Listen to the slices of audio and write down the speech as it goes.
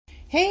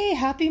Hey,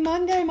 happy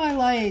Monday, my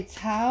lights.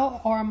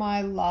 How are my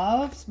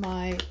loves,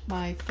 my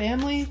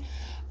family?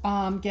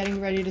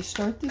 Getting ready to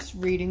start this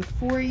reading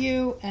for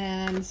you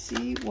and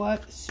see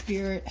what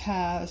Spirit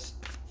has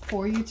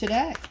for you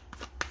today.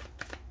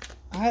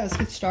 All right, let's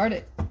get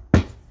started.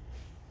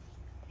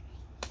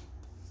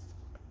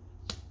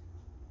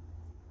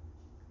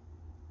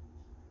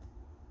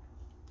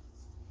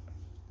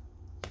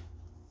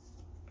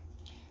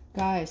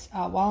 Guys,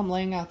 while I'm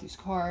laying out these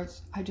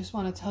cards, I just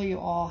want to tell you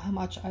all how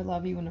much I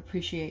love you and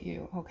appreciate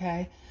you,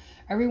 okay?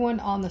 Everyone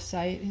on the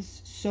site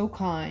is so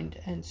kind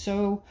and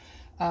so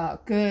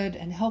good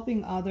and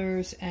helping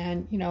others.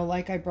 And, you know,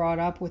 like I brought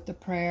up with the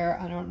prayer,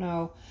 I don't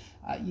know,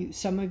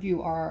 some of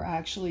you are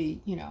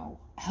actually, you know,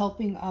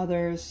 helping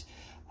others.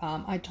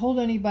 I told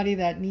anybody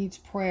that needs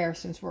prayer,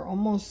 since we're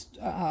almost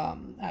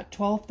at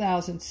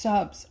 12,000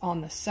 subs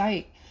on the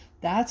site,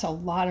 that's a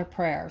lot of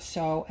prayer.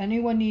 So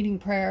anyone needing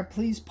prayer,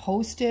 please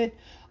post it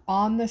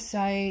on the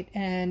site.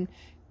 And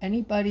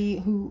anybody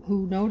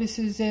who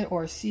notices it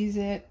or sees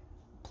it,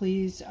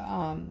 please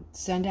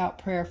send out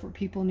prayer for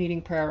people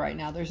needing prayer right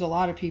now. There's a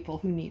lot of people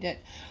who need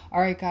it.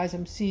 All right, guys,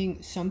 I'm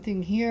seeing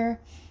something here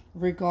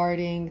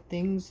regarding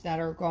things that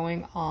are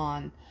going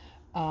on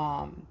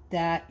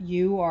that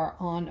you are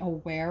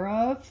unaware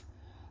of.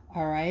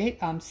 All right,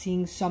 I'm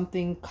seeing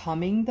something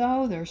coming,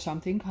 though. There's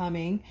something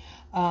coming.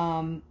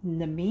 In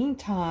the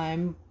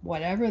meantime,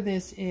 whatever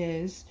this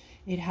is,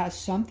 it has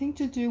something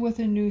to do with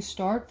a new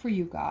start for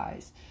you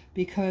guys.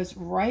 Because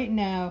right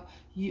now,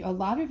 a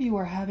lot of you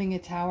are having a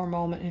tower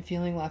moment and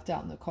feeling left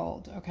out in the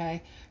cold,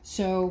 okay?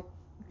 So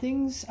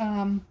things,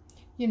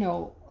 you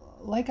know,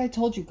 like I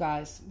told you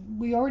guys,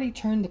 we already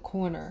turned the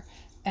corner.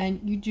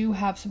 And you do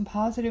have some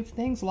positive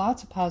things,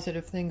 lots of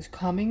positive things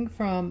coming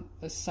from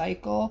the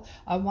cycle.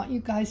 I want you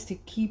guys to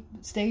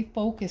stay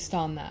focused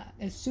on that.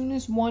 As soon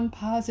as one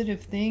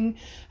positive thing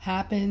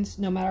happens,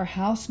 no matter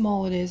how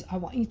small it is, I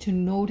want you to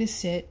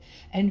notice it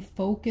and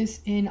focus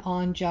in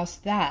on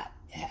just that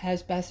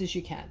as best as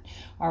you can.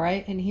 All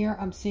right. And here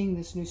I'm seeing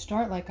this new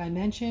start, like I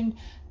mentioned,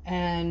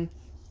 and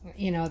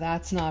you know,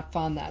 that's not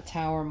fun, that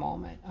tower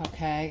moment.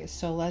 Okay.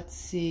 So let's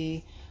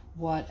see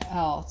what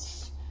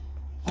else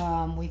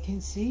we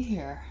can see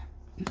here.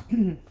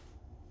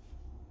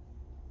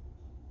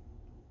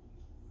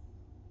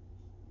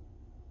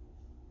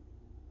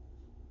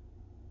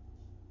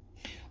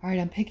 All right,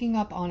 I'm picking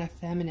up on a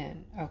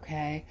feminine,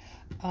 okay?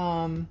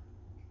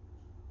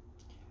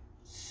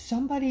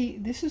 Somebody,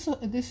 this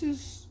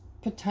is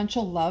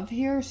potential love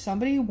here.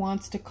 Somebody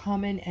wants to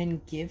come in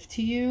and give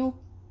to you.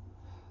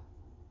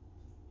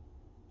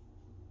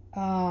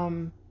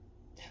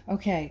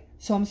 Okay,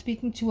 so I'm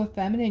speaking to a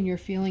feminine. You're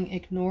feeling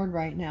ignored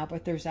right now,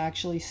 but there's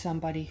actually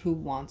somebody who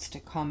wants to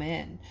come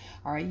in.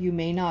 All right, you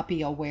may not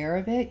be aware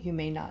of it. You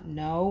may not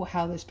know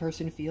how this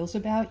person feels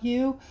about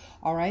you.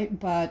 All right,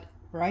 but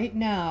right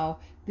now,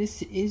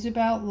 this is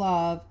about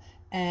love.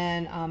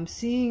 And I'm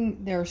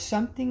seeing there's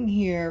something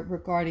here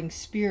regarding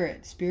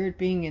spirit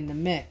being in the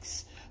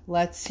mix.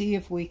 Let's see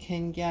if we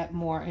can get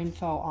more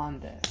info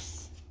on this.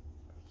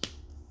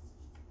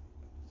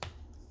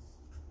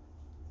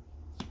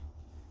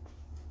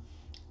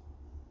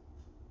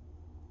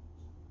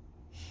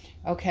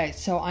 Okay,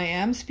 so I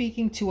am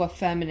speaking to a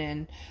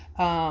feminine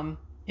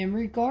in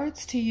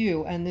regards to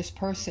you and this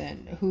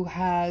person who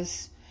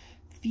has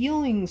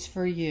feelings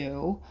for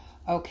you.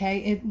 Okay,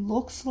 it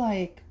looks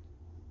like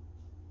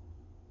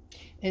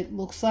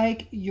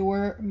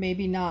you're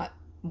maybe not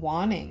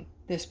wanting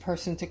this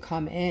person to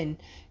come in.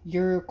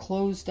 You're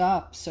closed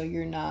up, so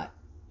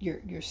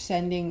you're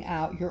sending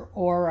out, your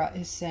aura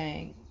is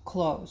saying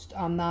closed.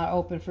 I'm not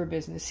open for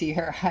business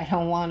here. I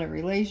don't want a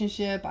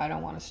relationship. I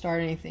don't want to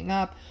start anything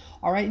up.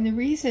 All right. And the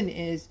reason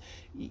is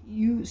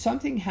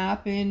something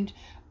happened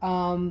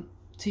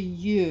to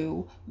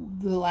you.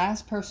 The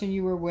last person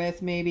you were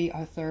with, maybe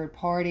a third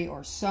party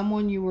or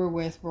someone you were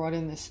with brought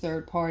in this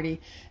third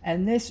party,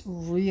 and this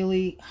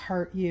really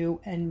hurt you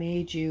and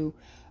made you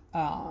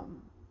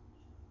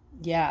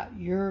yeah,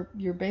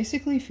 you're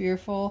basically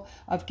fearful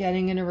of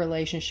getting in a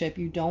relationship.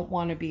 You don't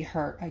want to be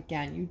hurt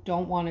again. You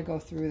don't want to go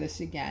through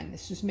this again.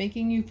 It's just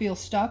making you feel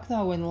stuck,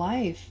 though, in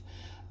life.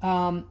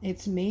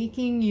 It's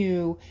making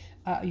you,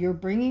 you're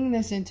bringing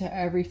this into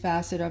every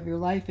facet of your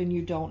life and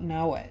you don't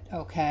know it,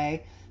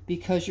 okay?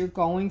 Because you're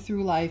going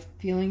through life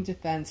feeling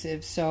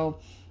defensive. So,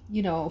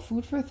 you know,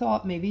 food for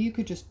thought, maybe you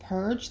could just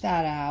purge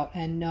that out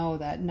and know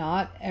that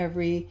not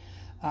every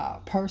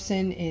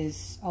person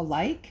is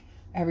alike.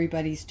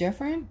 Everybody's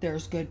different.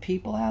 There's good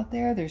people out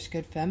there. There's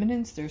good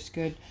feminines. There's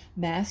good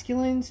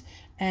masculines.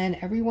 And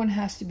everyone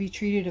has to be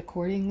treated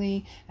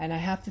accordingly. And I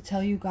have to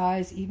tell you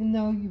guys, even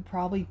though you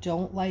probably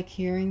don't like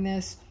hearing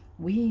this,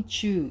 we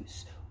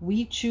choose.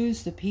 We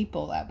choose the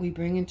people that we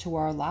bring into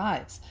our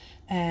lives.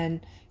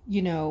 And,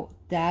 you know,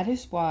 that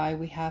is why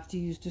we have to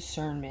use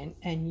discernment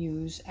and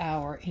use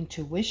our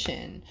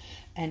intuition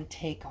and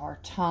take our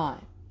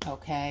time,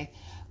 okay?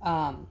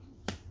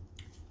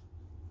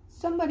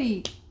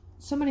 Somebody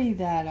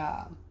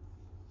that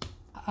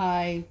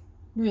I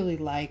really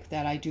like,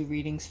 that I do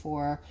readings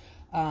for,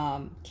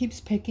 keeps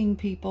picking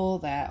people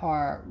that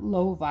are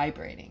low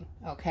vibrating,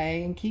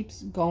 okay, and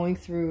keeps going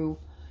through,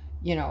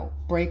 you know,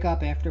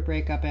 breakup after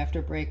breakup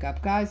after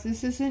breakup. Guys,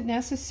 this isn't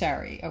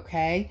necessary,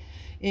 okay?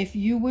 If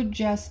you would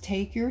just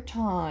take your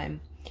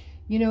time,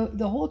 you know,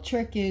 the whole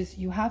trick is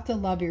you have to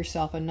love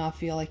yourself and not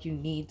feel like you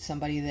need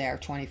somebody there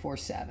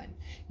 24/7.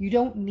 You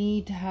don't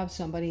need to have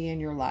somebody in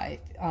your life.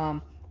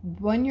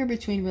 When you're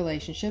between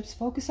relationships,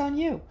 focus on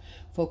you.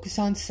 Focus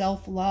on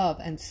self-love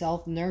and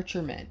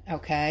self-nurturement,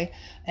 okay?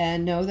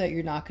 And know that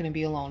you're not going to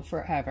be alone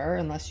forever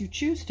unless you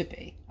choose to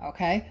be,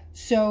 okay?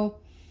 So,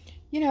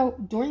 you know,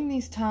 during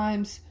these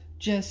times,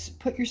 just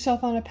put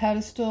yourself on a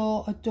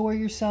pedestal, adore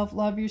yourself,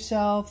 love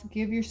yourself,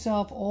 give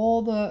yourself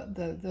all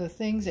the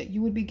things that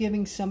you would be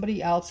giving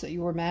somebody else that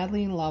you were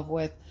madly in love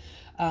with.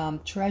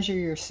 Treasure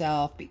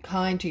yourself, be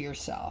kind to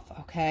yourself,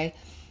 okay?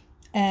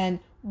 And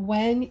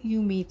when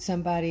you meet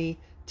somebody,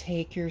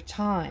 take your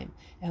time.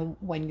 And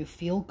when you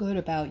feel good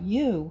about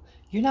you,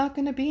 you're not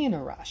going to be in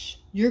a rush.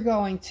 You're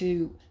going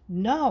to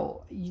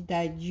know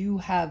that you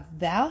have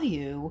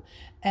value,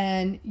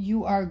 and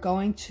you are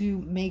going to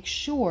make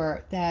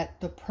sure that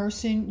the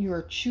person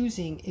you're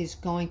choosing is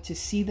going to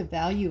see the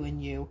value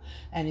in you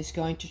and is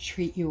going to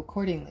treat you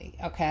accordingly.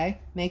 Okay?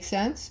 Make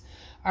sense?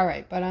 All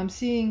right. But I'm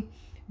seeing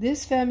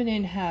this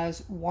feminine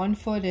has 1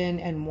 foot in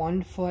and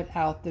 1 foot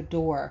out the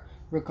door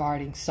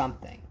regarding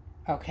something.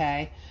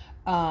 Okay?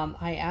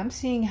 I am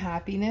seeing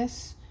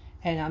happiness,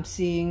 and I'm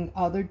seeing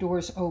other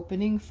doors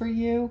opening for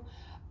you.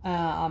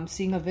 I'm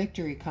seeing a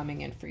victory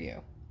coming in for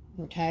you.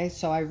 Okay,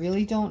 so I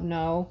really don't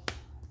know.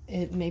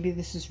 Maybe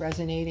this is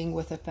resonating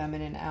with a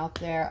feminine out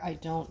there. I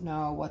don't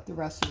know what the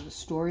rest of the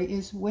story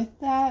is with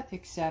that,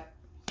 except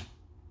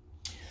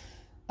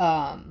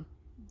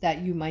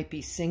that you might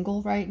be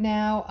single right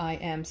now. I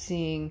am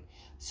seeing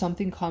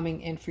something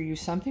coming in for you,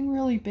 something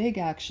really big,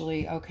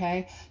 actually.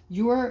 Okay,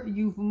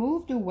 you've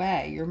moved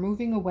away. You're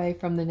moving away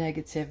from the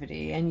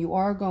negativity, and you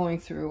are going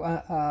through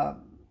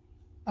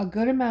a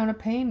good amount of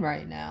pain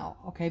right now,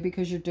 okay,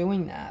 because you're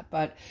doing that.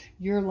 But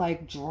you're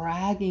like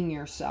dragging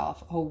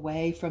yourself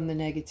away from the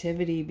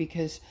negativity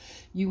because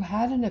you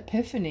had an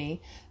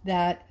epiphany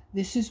that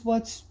this is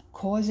what's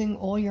causing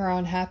all your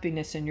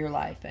unhappiness in your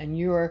life. And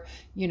you're,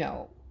 you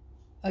know,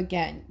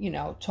 again, you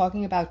know,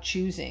 talking about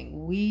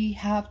choosing. We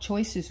have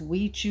choices.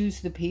 We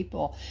choose the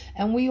people,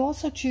 and we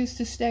also choose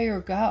to stay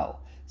or go.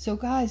 So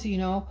guys, you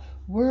know,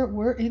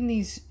 we're in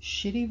these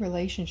shitty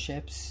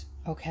relationships,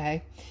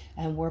 okay,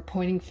 and we're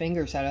pointing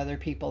fingers at other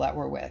people that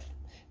we're with.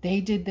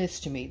 They did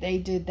this to me. They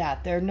did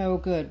that. They're no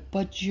good.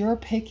 But you're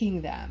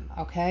picking them,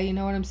 okay? You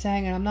know what I'm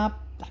saying? And I'm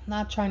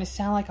not trying to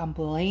sound like I'm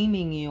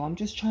blaming you. I'm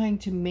just trying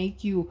to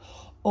make you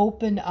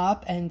open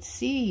up and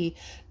see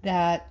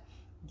that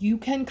you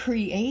can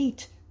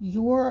create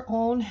your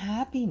own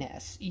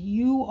happiness.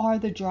 You are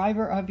the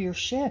driver of your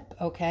ship,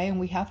 okay? And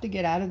we have to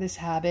get out of this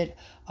habit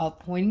of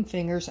pointing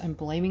fingers and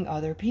blaming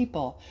other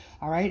people,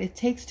 all right? It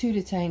takes two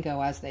to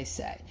tango, as they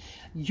say.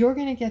 You're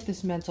going to get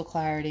this mental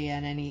clarity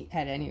at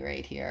any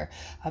rate here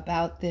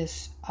about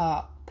this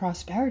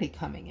prosperity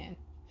coming in,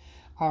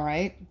 all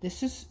right?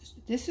 This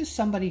is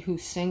somebody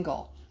who's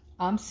single.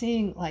 I'm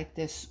seeing like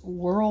this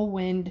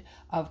whirlwind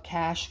of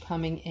cash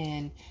coming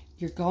in.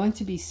 You're going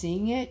to be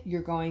seeing it.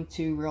 You're going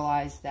to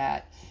realize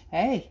that,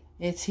 hey,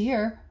 it's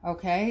here,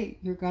 okay?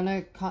 You're going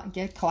to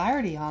get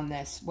clarity on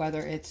this, whether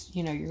it's,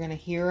 you know, you're going to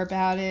hear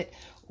about it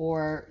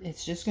or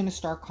it's just going to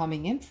start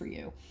coming in for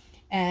you.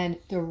 And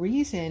the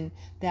reason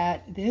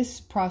that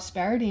this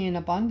prosperity and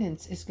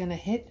abundance is going to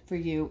hit for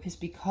you is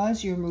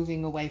because you're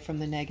moving away from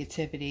the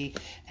negativity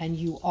and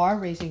you are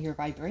raising your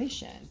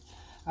vibration,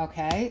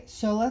 okay?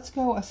 So let's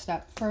go a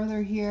step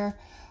further here,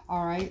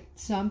 all right?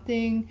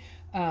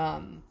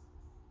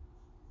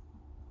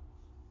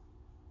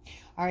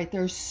 All right,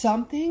 there's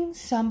something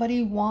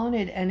somebody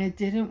wanted and it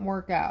didn't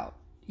work out.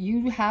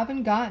 You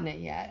haven't gotten it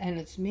yet, and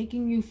it's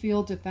making you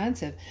feel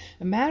defensive.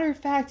 As a matter of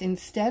fact,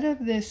 instead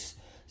of this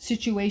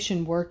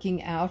situation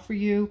working out for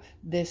you,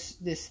 this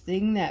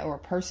thing that, or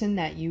person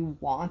that you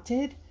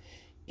wanted,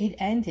 it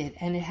ended,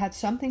 and it had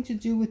something to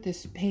do with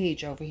this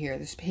page over here,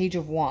 this Page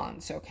of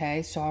Wands,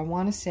 okay? So I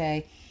want to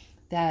say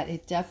that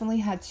it definitely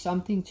had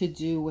something to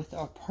do with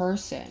a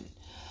person.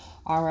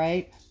 All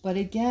right. But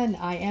again,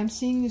 I am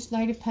seeing this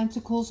Knight of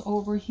Pentacles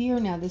over here.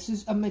 Now, this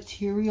is a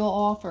material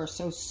offer.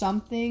 So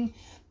something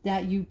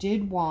that you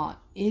did want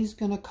is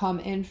going to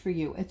come in for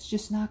you. It's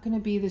just not going to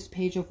be this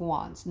Page of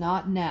Wands.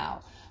 Not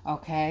now.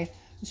 Okay.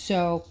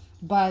 So,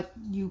 but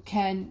you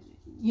can,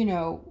 you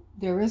know,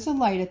 there is a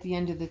light at the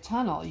end of the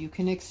tunnel. You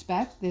can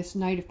expect this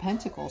Knight of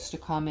Pentacles to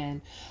come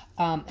in.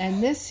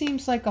 And this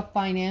seems like a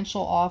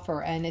financial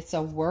offer, and it's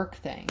a work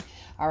thing.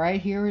 All right.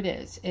 Here it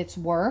is. It's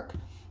work.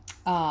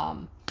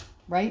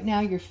 Right now,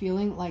 you're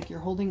feeling like you're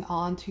holding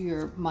on to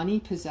your money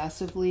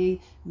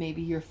possessively.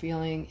 Maybe you're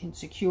feeling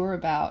insecure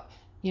about,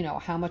 you know,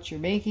 how much you're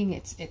making.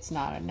 It's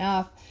not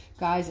enough,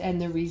 guys.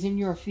 And the reason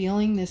you're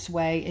feeling this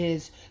way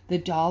is the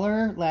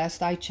dollar,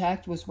 last I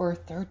checked, was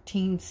worth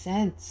 13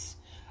 cents.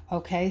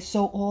 Okay,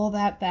 so all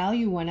that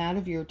value went out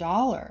of your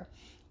dollar.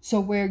 So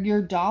where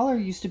your dollar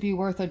used to be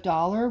worth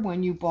 $1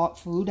 when you bought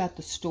food at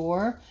the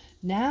store,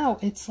 now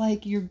it's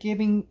like you're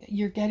getting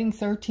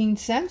 13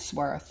 cents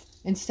worth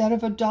instead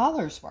of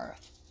 $1's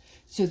worth.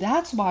 So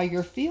that's why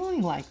you're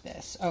feeling like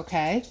this,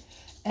 okay?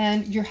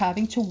 And you're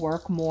having to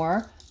work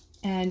more,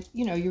 and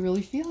you know, you're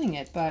really feeling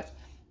it. But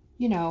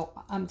you know,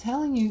 I'm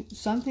telling you,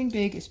 something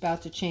big is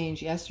about to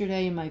change.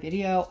 Yesterday in my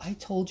video, I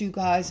told you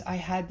guys I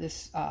had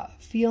this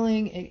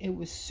feeling. It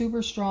was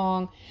super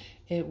strong.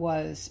 It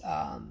was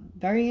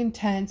very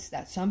intense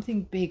that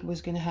something big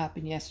was going to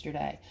happen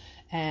yesterday.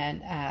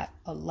 And at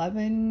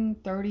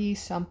 11:30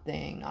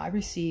 something, I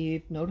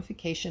received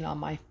notification on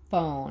my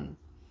phone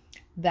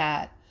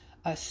that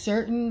a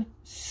certain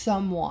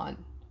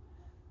someone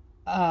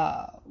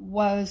it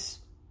was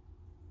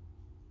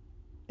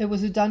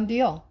a done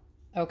deal,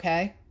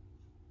 okay?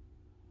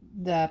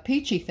 The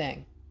peachy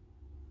thing,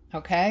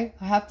 okay?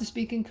 I have to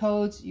speak in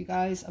codes, you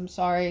guys, I'm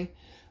sorry,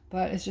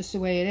 but it's just the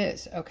way it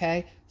is,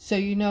 okay? So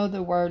you know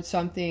the word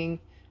something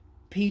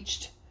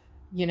peached,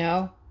 you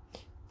know,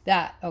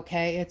 that,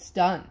 okay? It's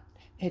done.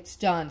 It's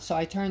done. So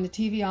I turned the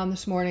TV on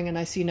this morning and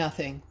I see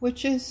nothing,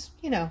 which is,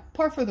 you know,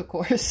 par for the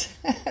course.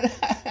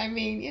 I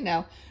mean, you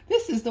know,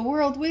 this is the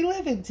world we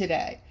live in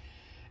today.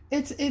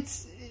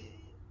 It's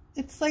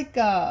like,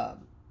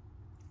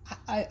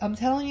 I'm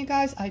telling you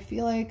guys, I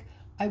feel like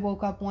I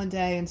woke up one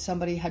day and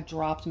somebody had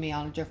dropped me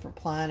on a different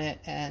planet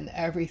and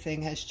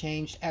everything has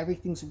changed.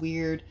 Everything's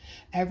weird.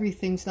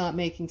 Everything's not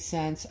making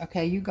sense.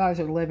 Okay, you guys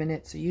are living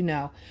it, so you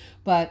know.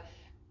 But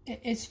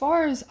as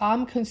far as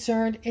I'm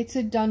concerned, it's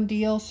a done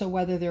deal. So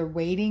whether they're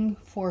waiting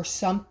for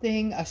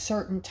something, a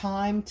certain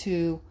time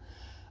to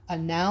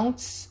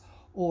announce,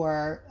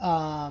 or,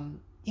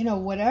 you know,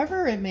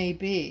 whatever it may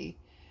be.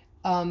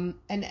 And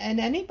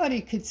anybody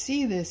could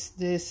see this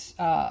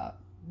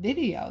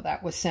video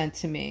that was sent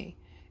to me.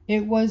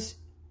 It was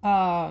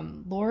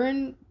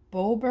Lauren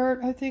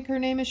Boebert, I think her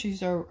name is.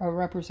 She's a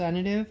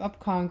representative of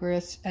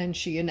Congress, and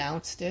she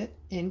announced it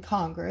in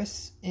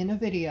Congress in a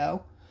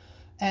video,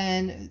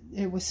 and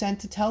it was sent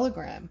to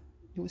Telegram.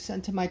 It was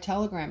sent to my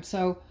Telegram.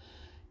 So,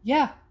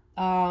 yeah,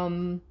 I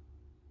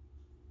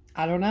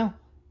don't know.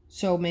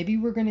 So maybe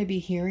we're going to be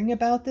hearing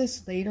about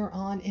this later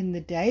on in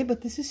the day,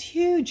 but this is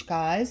huge,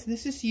 guys.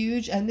 This is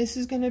huge, and this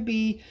is going to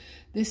be,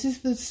 this is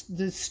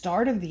the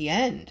start of the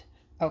end.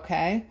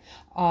 Okay,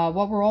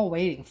 what we're all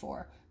waiting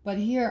for. But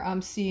here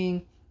I'm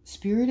seeing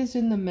Spirit is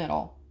in the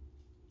middle.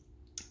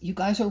 You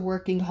guys are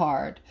working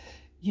hard.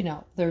 You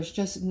know, there's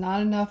just not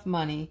enough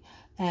money,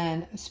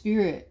 and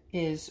Spirit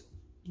is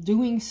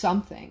doing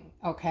something.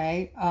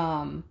 Okay,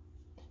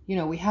 you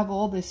know, we have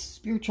all this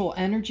spiritual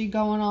energy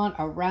going on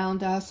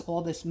around us,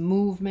 all this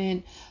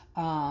movement,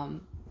 and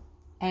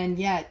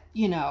yet,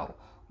 you know,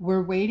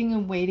 we're waiting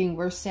and waiting.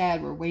 We're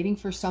sad. We're waiting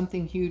for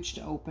something huge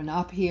to open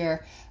up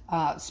here.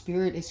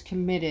 Spirit is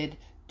committed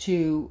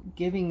to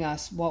giving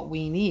us what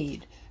we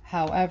need.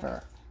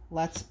 However,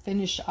 let's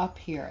finish up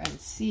here and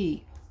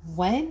see,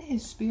 when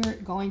is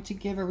Spirit going to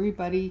give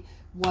everybody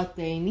what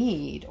they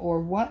need,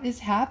 or what is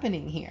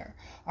happening here?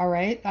 All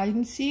right.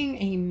 I'm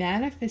seeing a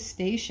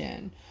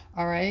manifestation.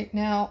 All right.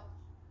 Now,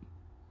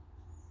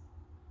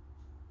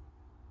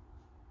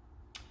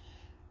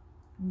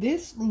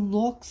 this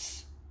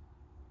looks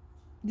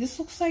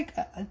like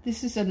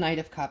this is a Knight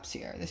of Cups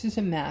here. This is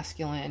a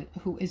masculine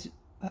who is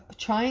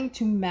trying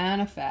to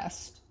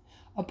manifest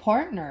a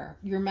partner.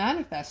 You're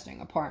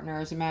manifesting a partner,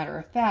 as a matter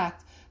of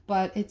fact,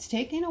 but it's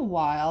taking a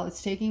while.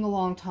 It's taking a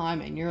long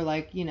time, and you're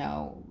like, you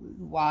know,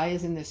 why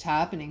isn't this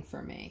happening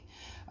for me?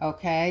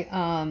 Okay.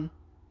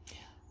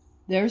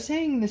 They're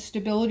saying the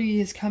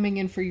stability is coming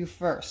in for you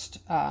first.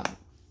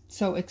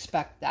 So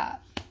expect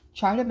that.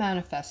 Try to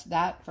manifest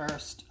that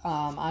first.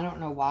 I don't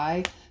know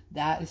why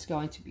that is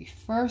going to be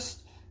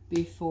first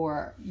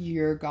before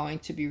you're going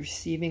to be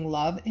receiving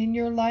love in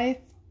your life.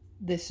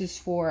 This is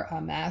for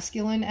a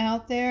masculine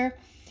out there.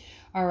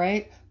 All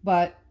right.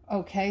 But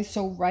okay.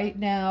 So right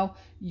now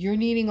you're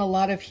needing a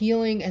lot of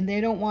healing, and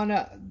they don't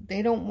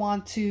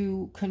want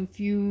to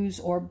confuse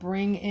or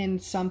bring in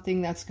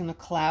something that's going to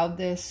cloud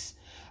this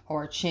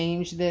or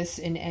change this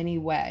in any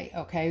way.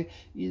 Okay.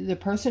 The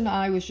person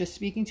I was just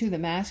speaking to, the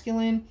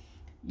masculine,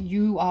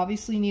 you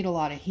obviously need a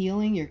lot of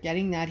healing. You're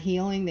getting that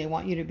healing. They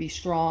want you to be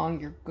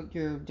strong.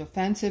 You're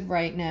defensive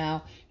right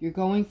now. You're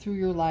going through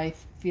your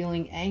life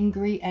feeling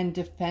angry and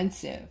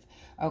defensive.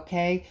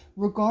 Okay.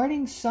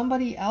 Regarding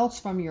somebody else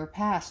from your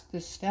past,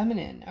 this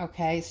feminine.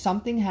 Okay.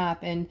 Something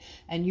happened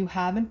and you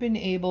haven't been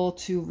able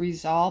to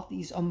resolve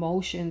these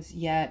emotions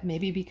yet.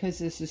 Maybe because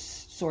this is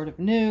sort of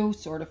new,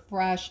 sort of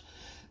fresh.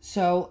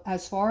 So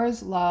as far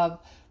as love,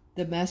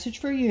 the message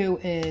for you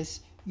is,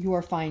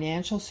 your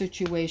financial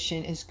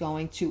situation is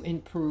going to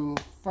improve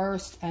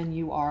first, and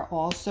you are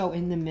also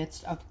in the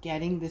midst of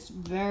getting this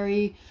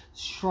very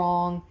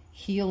strong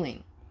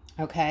healing.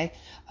 Okay.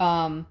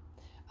 I'm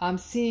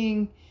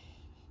seeing,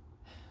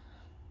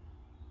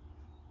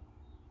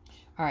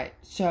 all right,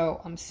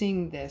 so I'm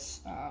seeing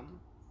this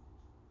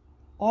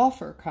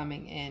offer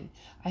coming in.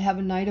 I have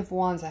a Knight of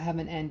Wands. I have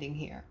an ending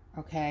here.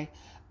 Okay.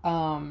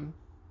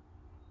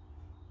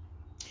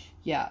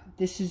 Yeah,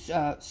 this is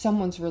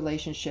someone's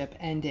relationship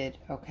ended,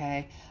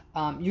 okay?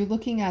 You're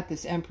looking at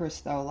this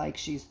Empress, though, like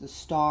she's the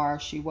star.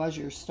 She was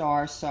your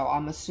star, so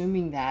I'm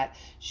assuming that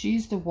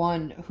she's the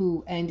one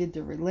who ended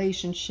the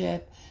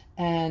relationship,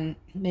 and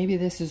maybe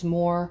this is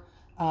more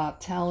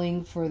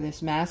telling for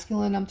this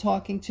masculine I'm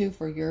talking to,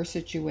 for your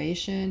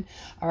situation.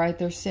 All right,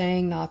 they're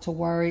saying not to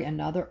worry.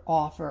 Another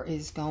offer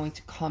is going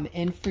to come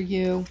in for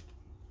you.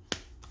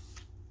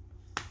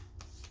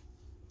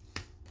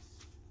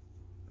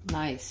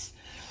 Nice.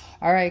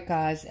 All right,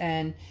 guys,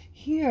 and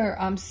here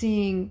I'm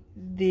seeing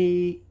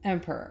the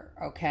Emperor,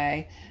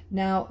 okay?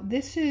 Now,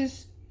 this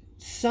is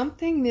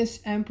something this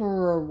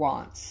Emperor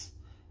wants.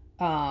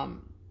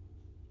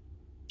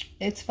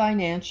 It's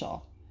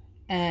financial,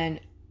 and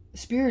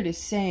Spirit is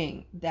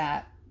saying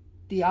that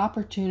the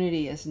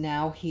opportunity is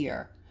now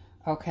here,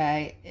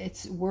 okay?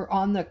 We're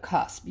on the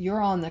cusp.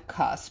 You're on the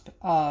cusp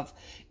of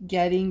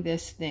getting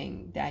this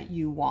thing that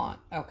you want,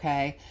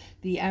 okay?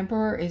 The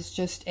Emperor is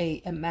just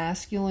a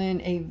masculine,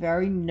 a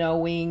very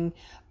knowing,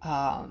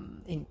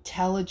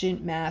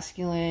 intelligent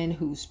masculine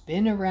who's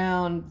been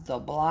around the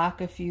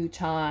block a few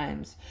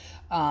times,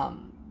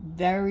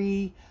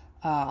 very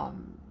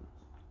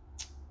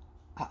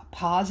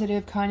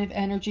positive kind of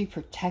energy,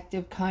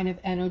 protective kind of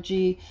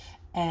energy,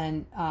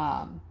 and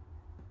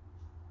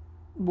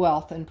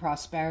wealth and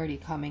prosperity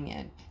coming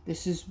in.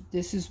 This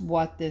is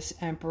what this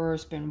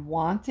Emperor's been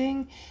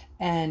wanting,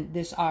 and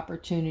this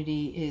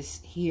opportunity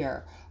is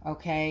here,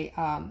 okay?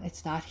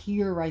 It's not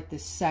here right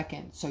this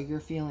second, so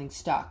you're feeling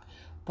stuck,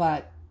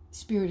 but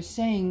Spirit is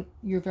saying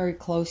you're very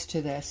close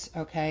to this,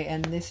 okay?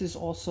 And this is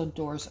also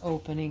doors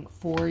opening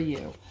for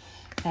you.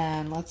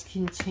 And let's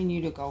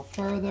continue to go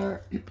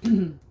further.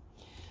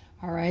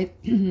 All right,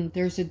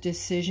 there's a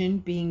decision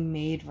being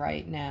made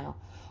right now.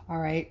 All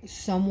right,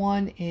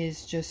 someone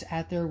is just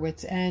at their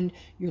wit's end.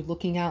 You're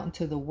looking out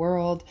into the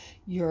world.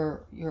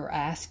 You're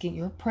asking,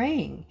 you're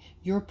praying.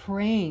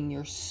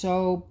 You're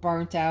so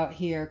burnt out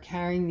here,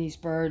 carrying these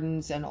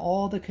burdens and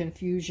all the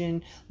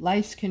confusion,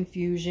 life's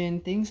confusion,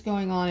 things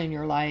going on in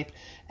your life.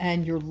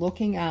 And you're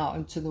looking out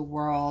into the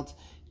world,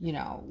 you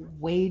know,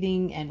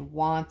 waiting and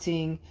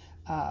wanting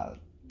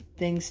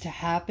things to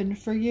happen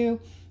for you.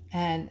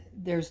 And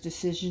there's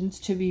decisions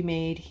to be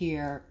made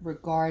here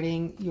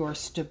regarding your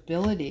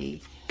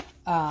stability.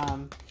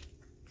 And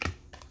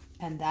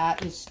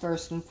that is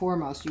first and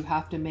foremost. You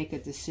have to make a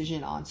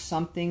decision on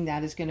something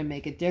that is going to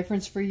make a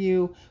difference for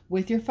you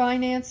with your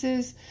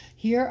finances.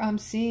 Here I'm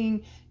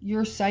seeing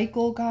your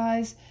cycle,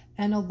 guys,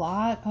 and a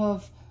lot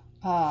of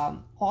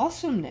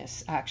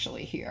awesomeness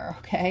actually here,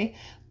 okay?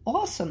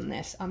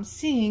 Awesomeness. I'm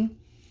seeing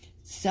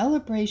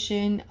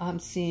celebration. I'm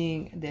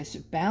seeing this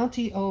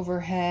bounty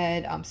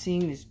overhead. I'm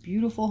seeing this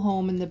beautiful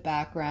home in the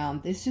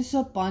background. This is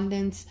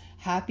abundance,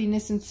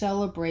 happiness, and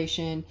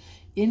celebration.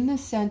 In the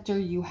center,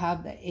 you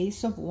have the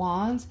Ace of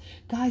Wands.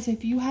 Guys,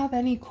 if you have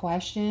any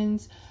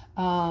questions,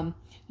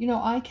 you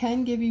know, I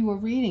can give you a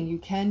reading. You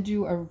can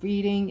do a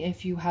reading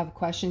if you have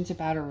questions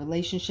about a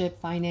relationship,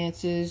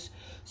 finances,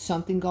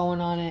 something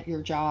going on at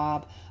your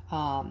job.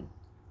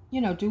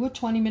 You know, do a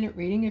 20-minute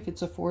reading if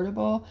it's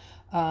affordable.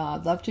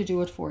 I'd love to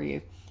do it for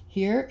you.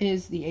 Here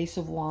is the Ace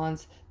of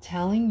Wands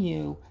telling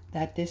you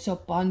that this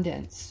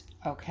abundance,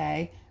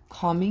 okay,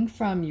 coming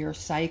from your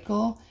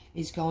cycle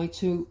is going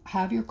to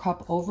have your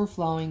cup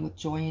overflowing with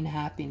joy and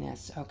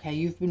happiness, okay?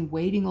 You've been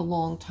waiting a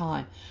long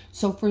time.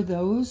 So for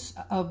those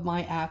of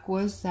my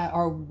Aquas that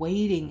are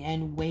waiting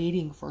and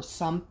waiting for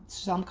some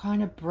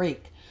kind of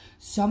break,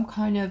 some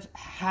kind of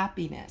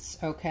happiness,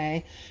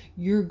 okay?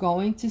 You're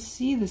going to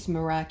see this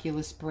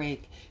miraculous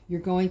break. You're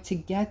going to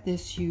get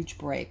this huge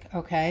break,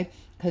 okay?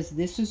 Because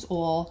this is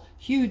all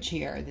huge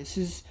here. This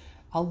is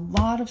a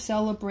lot of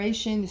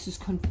celebration. This is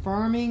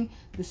confirming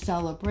the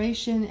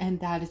celebration and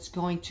that it's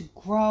going to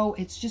grow.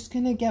 It's just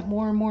going to get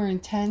more and more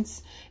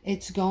intense.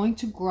 It's going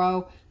to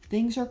grow.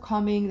 Things are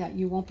coming that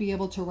you won't be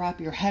able to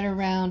wrap your head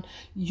around.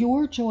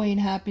 Your joy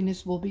and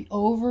happiness will be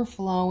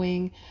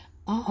overflowing,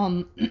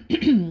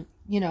 you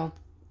know,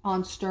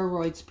 on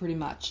steroids pretty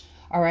much.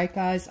 All right,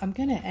 guys, I'm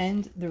going to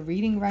end the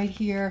reading right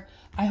here.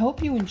 I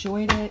hope you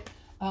enjoyed it.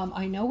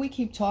 I know we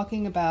keep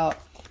talking about,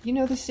 you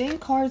know, the same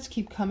cards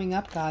keep coming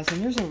up, guys,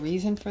 and there's a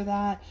reason for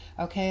that,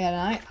 okay?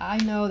 And I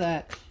know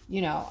that,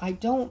 you know,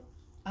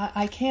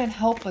 I can't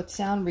help but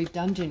sound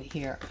redundant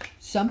here.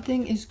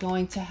 Something is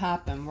going to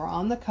happen. We're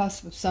on the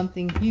cusp of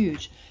something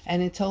huge,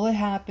 and until it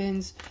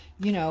happens,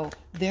 you know,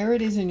 there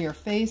it is in your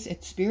face.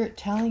 It's Spirit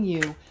telling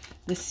you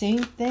the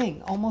same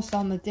thing, almost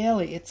on the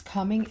daily. It's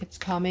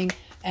coming,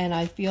 and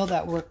I feel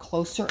that we're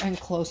closer and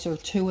closer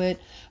to it,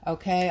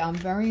 okay? I'm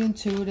very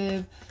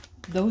intuitive.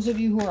 Those of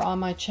you who are on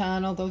my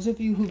channel, those of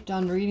you who've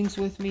done readings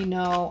with me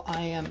know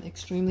I am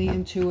extremely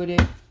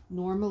intuitive.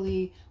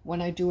 Normally,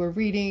 when I do a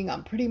reading,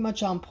 I'm pretty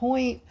much on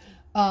point.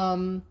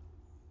 You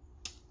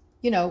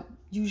know,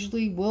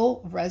 usually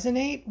will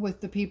resonate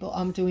with the people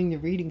I'm doing the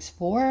readings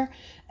for.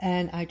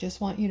 And I just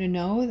want you to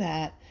know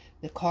that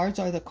the cards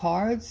are the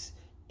cards.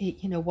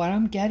 You know, what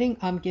I'm getting,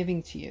 I'm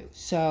giving to you.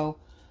 So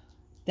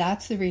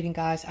that's the reading,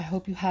 guys. I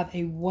hope you have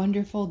a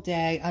wonderful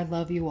day. I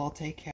love you all. Take care.